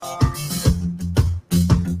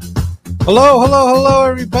Hello,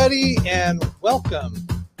 everybody, and welcome.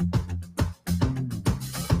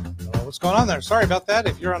 What's going on there? Sorry about that.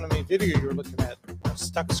 If you're on the main video, you're looking at a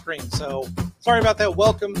stuck screen. So sorry about that.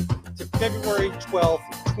 Welcome to February 12th,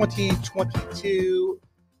 2022,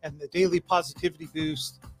 and the Daily Positivity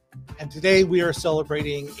Boost. And today we are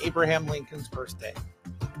celebrating Abraham Lincoln's birthday.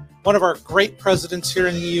 One of our great presidents here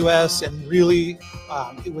in the U.S., and really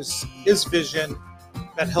it was his vision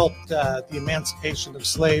that helped the emancipation of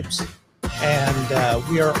slaves. And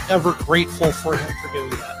we are ever grateful for him for doing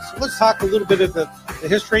that. So let's talk a little bit of the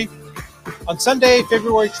history. On Sunday,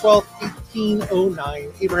 February 12th,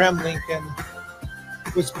 1809, Abraham Lincoln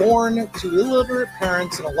was born to illiterate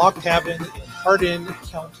parents in a log cabin in Hardin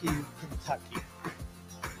County, Kentucky.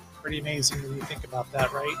 Pretty amazing when you think about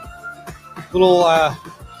that, right?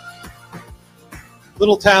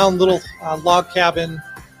 Little town, log cabin.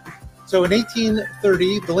 So in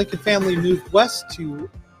 1830, the Lincoln family moved west to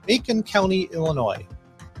Macon County, Illinois.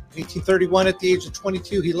 In 1831, at the age of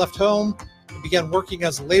 22, he left home and began working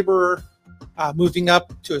as a laborer, moving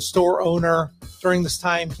up to a store owner. During this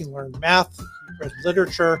time, he learned math, he read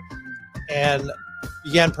literature, and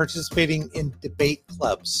began participating in debate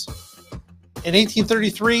clubs. In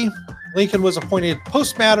 1833, Lincoln was appointed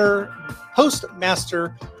postmaster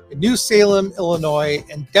in New Salem, Illinois,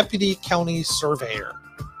 and deputy county surveyor.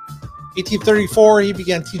 1834, he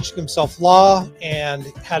began teaching himself law and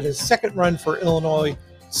had his second run for Illinois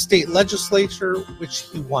state legislature, which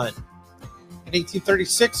he won. In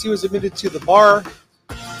 1836, he was admitted to the bar.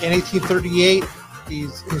 In 1838,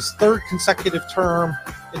 his third consecutive term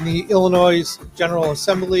in the Illinois General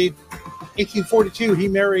Assembly. 1842, he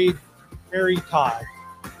married Mary Todd.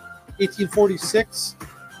 1846,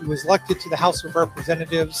 he was elected to the House of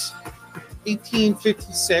Representatives.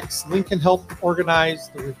 1856, Lincoln helped organize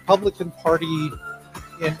the Republican Party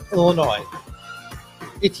in Illinois.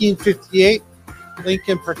 1858,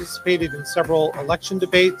 Lincoln participated in several election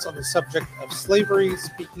debates on the subject of slavery,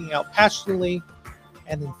 speaking out passionately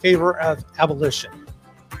and in favor of abolition.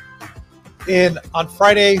 On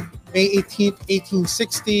Friday, May 18,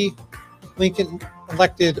 1860, Lincoln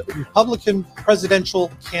elected Republican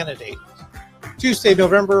presidential candidate. Tuesday,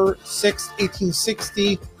 November 6,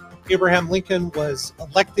 1860, Abraham Lincoln was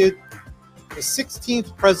elected the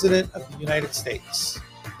 16th President of the United States.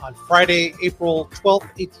 On Friday, April 12,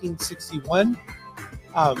 1861,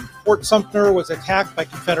 Fort Sumter was attacked by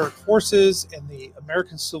Confederate forces and the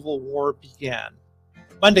American Civil War began.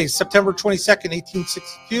 Monday, September 22,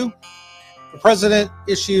 1862, the President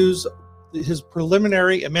issues his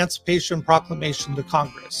preliminary Emancipation Proclamation to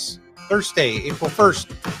Congress. Thursday, April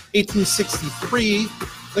 1st, 1863,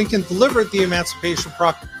 Lincoln delivered the Emancipation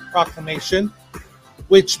Proclamation,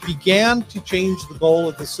 which began to change the goal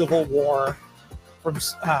of the Civil War from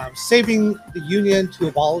saving the Union to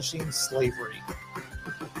abolishing slavery.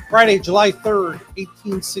 Friday, July 3rd,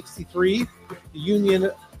 1863, the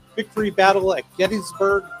Union victory battle at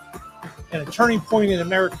Gettysburg, and a turning point in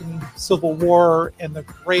American Civil War, and the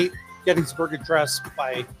great Gettysburg Address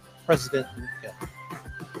by President Lincoln.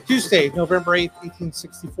 Tuesday, November 8th,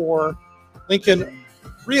 1864, Lincoln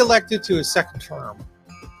re-elected to his second term.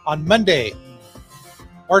 On Monday,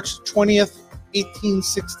 March 20th,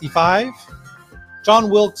 1865, John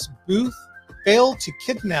Wilkes Booth failed to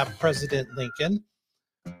kidnap President Lincoln.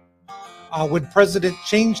 When President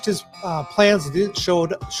changed his plans, it didn't show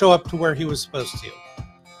up to where he was supposed to.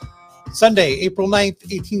 Sunday, April 9th,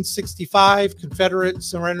 1865, Confederate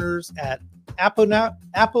surrenders at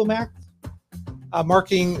Appomattox,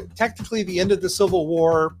 marking technically the end of the Civil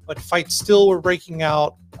War, but fights still were breaking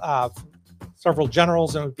out. Several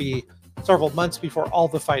generals, and it would be several months before all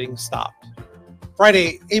the fighting stopped.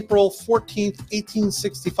 Friday, April 14th,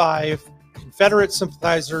 1865, Confederate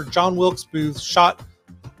sympathizer John Wilkes Booth shot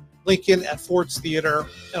Lincoln at Ford's Theater.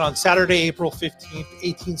 And on Saturday, April 15th,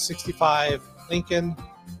 1865, Lincoln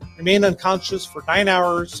remained unconscious for 9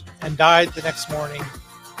 hours and died the next morning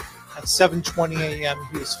at 7:20 a.m.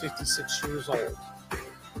 He was 56 years old.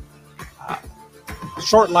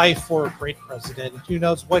 Short life for a great president. Who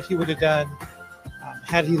knows what he would have done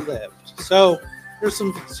had he lived. So here's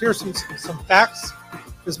some facts.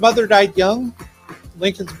 His mother died young.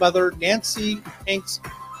 Lincoln's mother, Nancy Hanks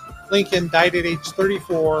Lincoln, died at age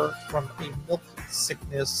 34 from a milk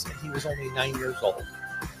sickness, and he was only 9 years old.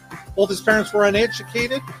 Both his parents were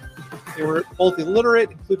uneducated. They were both illiterate,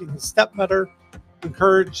 including his stepmother, who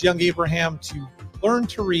encouraged young Abraham to learn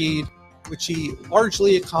to read, which he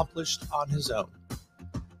largely accomplished on his own.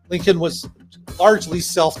 Lincoln was largely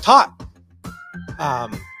self-taught.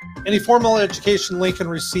 Any formal education Lincoln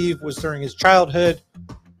received was during his childhood,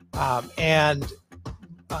 and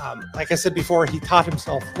Like I said before, he taught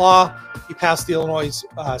himself law. He passed the Illinois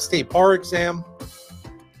State Bar exam.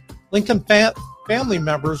 Lincoln family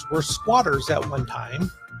members were squatters at one time.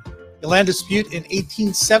 A land dispute in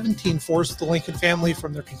 1817 forced the Lincoln family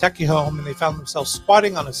from their Kentucky home, and they found themselves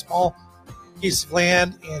squatting on a small piece of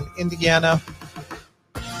land in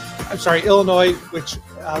Illinois, which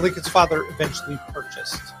Lincoln's father eventually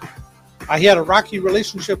purchased. He had a rocky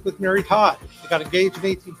relationship with Mary Todd. They got engaged in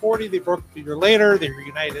 1840. They broke up a year later. They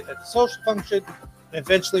reunited at a social function and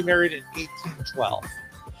eventually married in 1812.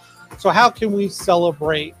 So how can we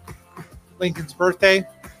celebrate Lincoln's birthday?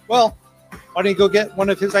 Well, why don't you go get one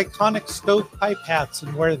of his iconic stovepipe hats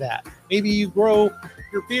and wear that? Maybe you grow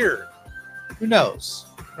your beard. Who knows?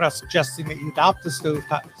 We're not suggesting that you adopt a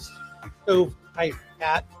stovepipe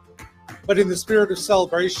hat, but in the spirit of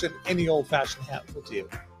celebration, any old-fashioned hat will do.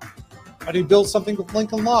 Why do you build something with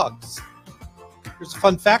Lincoln logs? There's a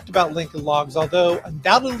fun fact about Lincoln logs. Although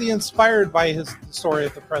undoubtedly inspired by the story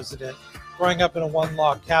of the president growing up in a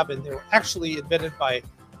one-log cabin, they were actually invented by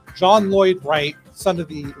John Lloyd Wright, son of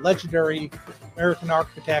the legendary American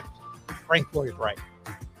architect Frank Lloyd Wright.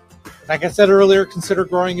 Like I said earlier, consider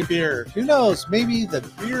growing a beard. Who knows? Maybe the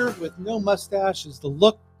beard with no mustache is the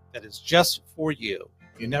look that is just for you.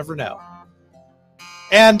 You never know.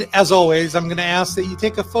 And as always, I'm going to ask that you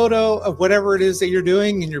take a photo of whatever it is that you're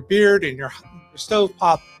doing in your beard, in your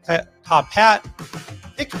stovetop top hat.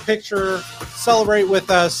 Take a picture, celebrate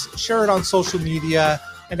with us, share it on social media,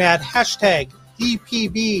 and add hashtag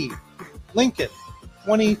DPB Lincoln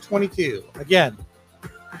 2022. Again,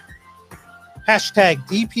 hashtag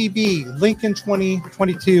DPB Lincoln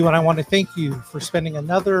 2022. And I want to thank you for spending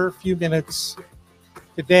another few minutes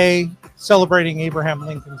today celebrating Abraham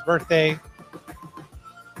Lincoln's birthday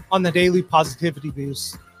on the Daily Positivity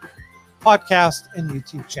Boost podcast and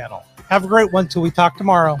YouTube channel. Have a great one till we talk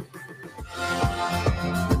tomorrow.